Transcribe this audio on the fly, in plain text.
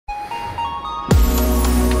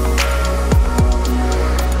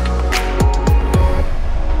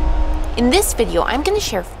In this video, I'm going to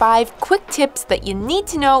share 5 quick tips that you need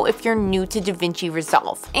to know if you're new to DaVinci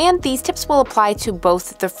Resolve. And these tips will apply to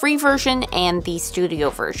both the free version and the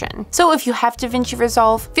studio version. So if you have DaVinci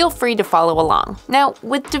Resolve, feel free to follow along. Now,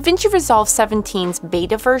 with DaVinci Resolve 17's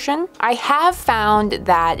beta version, I have found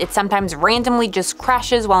that it sometimes randomly just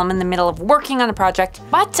crashes while I'm in the middle of working on a project,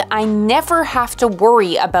 but I never have to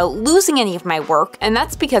worry about losing any of my work, and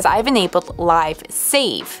that's because I've enabled Live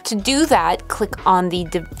Save. To do that, click on the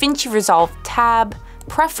DaVinci Resolve tab,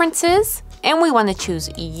 Preferences, and we want to choose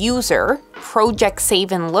User, Project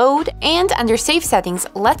Save and Load, and under Save Settings,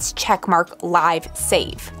 let's checkmark Live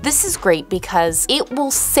Save. This is great because it will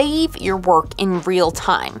save your work in real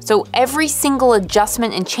time. So every single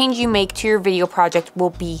adjustment and change you make to your video project will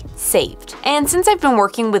be saved. And since I've been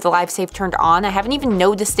working with Live Save turned on, I haven't even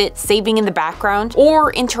noticed it saving in the background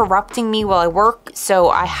or interrupting me while I work, so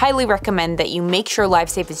I highly recommend that you make sure Live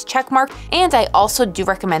Save is checkmarked, and I also do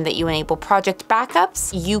recommend that you enable project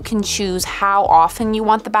backups. You can choose how often you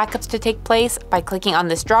want the backups to take place by clicking on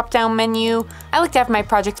this drop-down menu. I like to have my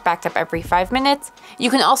projects backed up every 5 minutes. You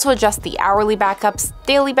can also adjust the hourly backups,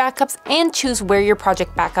 daily backups, and choose where your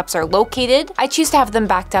project backups are located. I choose to have them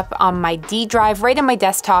backed up on my D drive right on my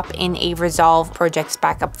desktop in a Resolve Projects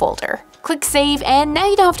Backup folder. Click Save, and now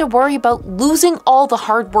you don't have to worry about losing all the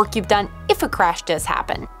hard work you've done if a crash does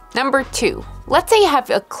happen. Number 2, let's say you have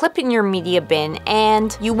a clip in your media bin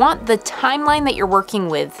and you want the timeline that you're working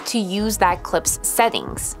with to use that clip's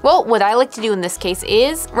settings. Well, what I like to do in this case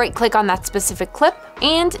is right-click on that specific clip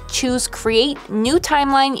and choose Create New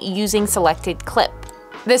Timeline using selected clip.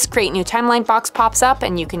 This Create New Timeline box pops up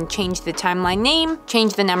and you can change the timeline name,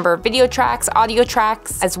 change the number of video tracks, audio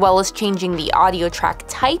tracks, as well as changing the audio track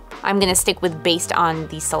type. I'm going to stick with based on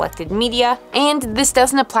the selected media. And this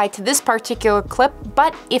doesn't apply to this particular clip,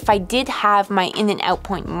 but if I did have my in and out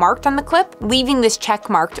point marked on the clip, leaving this check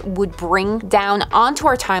marked would bring down onto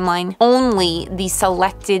our timeline only the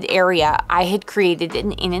selected area I had created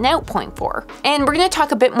an in and out point for. And we're going to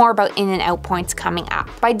talk a bit more about in and out points coming up.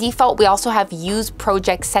 By default, we also have Use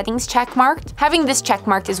Project Settings checkmarked. Having this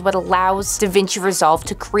checkmarked is what allows DaVinci Resolve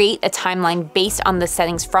to create a timeline based on the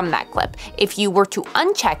settings from that clip. If you were to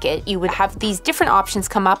uncheck it, you would have these different options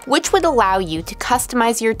come up, which would allow you to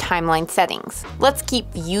customize your timeline settings. Let's keep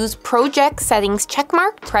Use Project Settings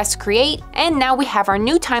checkmarked, press Create, and now we have our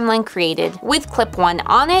new timeline created with clip 1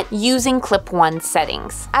 on it using clip 1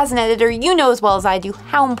 settings. As an editor, you know as well as I do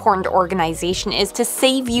how important organization is to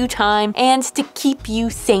save you time and to keep you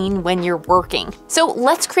sane when you're working. So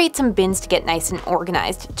let's create some bins to get nice and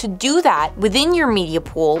organized. To do that, within your media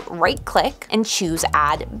pool, right-click and choose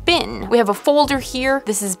Add Bin. We have a folder here.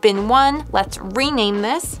 This is bin 1. Let's rename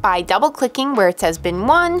this by double-clicking where it says bin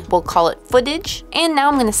 1. We'll call it footage. And now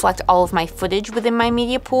I'm going to select all of my footage within my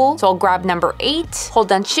media pool. So I'll grab number 8, hold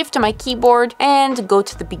down Shift on my keyboard, and go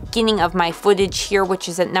to the beginning of my footage here, which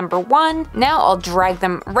is at number 1. Now I'll drag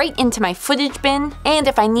them right into my footage bin. And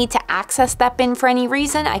if I need to access that bin for any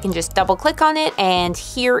reason, I can just double-click on it, and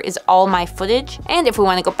here is all my footage. And if we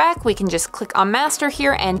want to go back, we can just click on master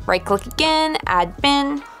here and right click again, add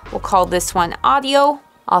bin. We'll call this one audio.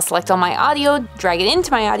 I'll select all my audio, drag it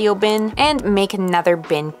into my audio bin, and make another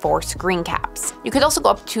bin for screen caps. You could also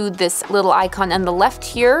go up to this little icon on the left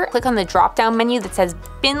here, click on the drop-down menu that says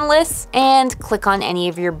bin list, and click on any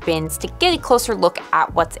of your bins to get a closer look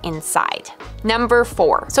at what's inside. Number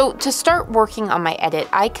 4. So to start working on my edit,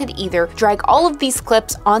 I could either drag all of these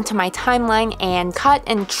clips onto my timeline and cut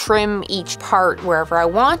and trim each part wherever I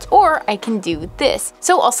want, or I can do this.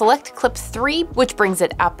 So I'll select clip 3, which brings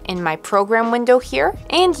it up in my program window here,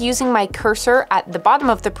 and using my cursor at the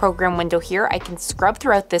bottom of the program window here, I can scrub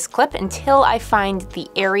throughout this clip until I find the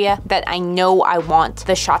area that I know I want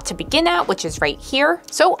the shot to begin at, which is right here.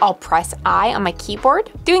 So I'll press I on my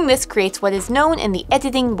keyboard. Doing this creates what is known in the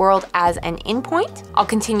editing world as an in point. I'll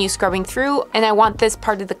continue scrubbing through, and I want this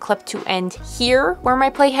part of the clip to end here where my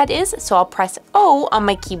playhead is, so I'll press O on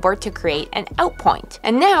my keyboard to create an out point.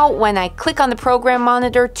 And now when I click on the program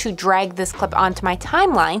monitor to drag this clip onto my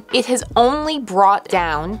timeline, it has only brought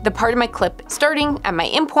down the part of my clip starting at my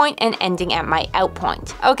in point and ending at my out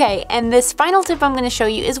point. Okay, and this final tip I'm going to show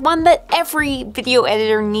you is one that every video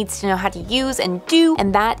editor needs to know how to use and do,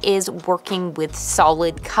 and that is working with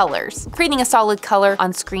solid colors. Creating a solid color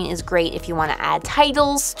on screen is great if you want want to add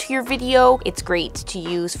titles to your video. It's great to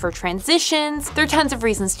use for transitions. There are tons of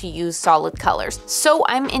reasons to use solid colors. So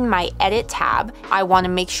I'm in my Edit tab. I want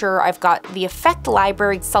to make sure I've got the effect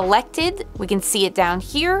library selected. We can see it down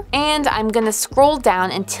here. And I'm going to scroll down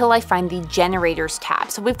until I find the Generators tab.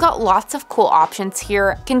 So we've got lots of cool options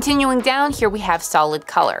here. Continuing down here, we have solid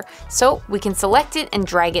color. So we can select it and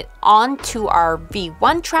drag it onto our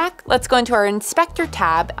V1 track. Let's go into our Inspector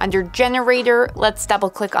tab. Under Generator, let's double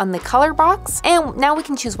click on the color box. And now we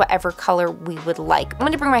can choose whatever color we would like. I'm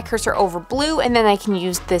going to bring my cursor over blue, and then I can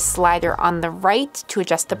use this slider on the right to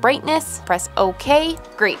adjust the brightness. Press OK.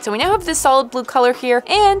 Great, so we now have this solid blue color here.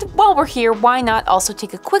 And while we're here, why not also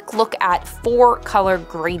take a quick look at 4-color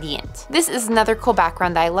gradient. This is another cool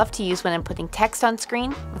background that I love to use when I'm putting text on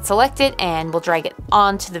screen. Let's select it and we'll drag it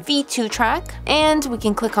onto the V2 track. And we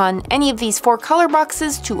can click on any of these 4 color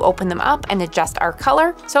boxes to open them up and adjust our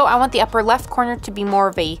color. So I want the upper left corner to be more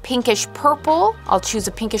of a pinkish purple. I'll choose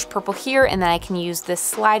a pinkish purple here, and then I can use this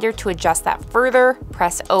slider to adjust that further.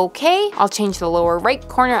 Press OK. I'll change the lower right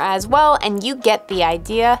corner as well, and you get the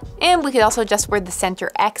idea. And we could also adjust where the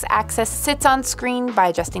center X axis sits on screen by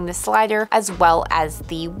adjusting the slider, as well as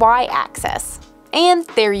the Y axis. And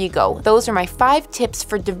there you go. Those are my 5 tips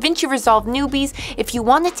for DaVinci Resolve newbies. If you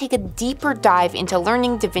want to take a deeper dive into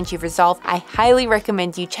learning DaVinci Resolve, I highly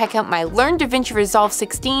recommend you check out my Learn DaVinci Resolve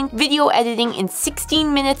 16 video editing in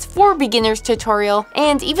 16 minutes for beginners tutorial.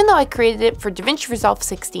 And even though I created it for DaVinci Resolve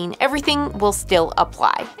 16, everything will still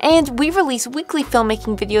apply. And we release weekly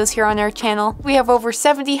filmmaking videos here on our channel. We have over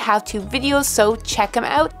 70 how-to videos, so check them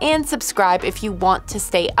out and subscribe if you want to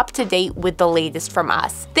stay up to date with the latest from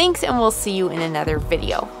us. Thanks, and we'll see you in another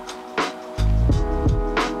video.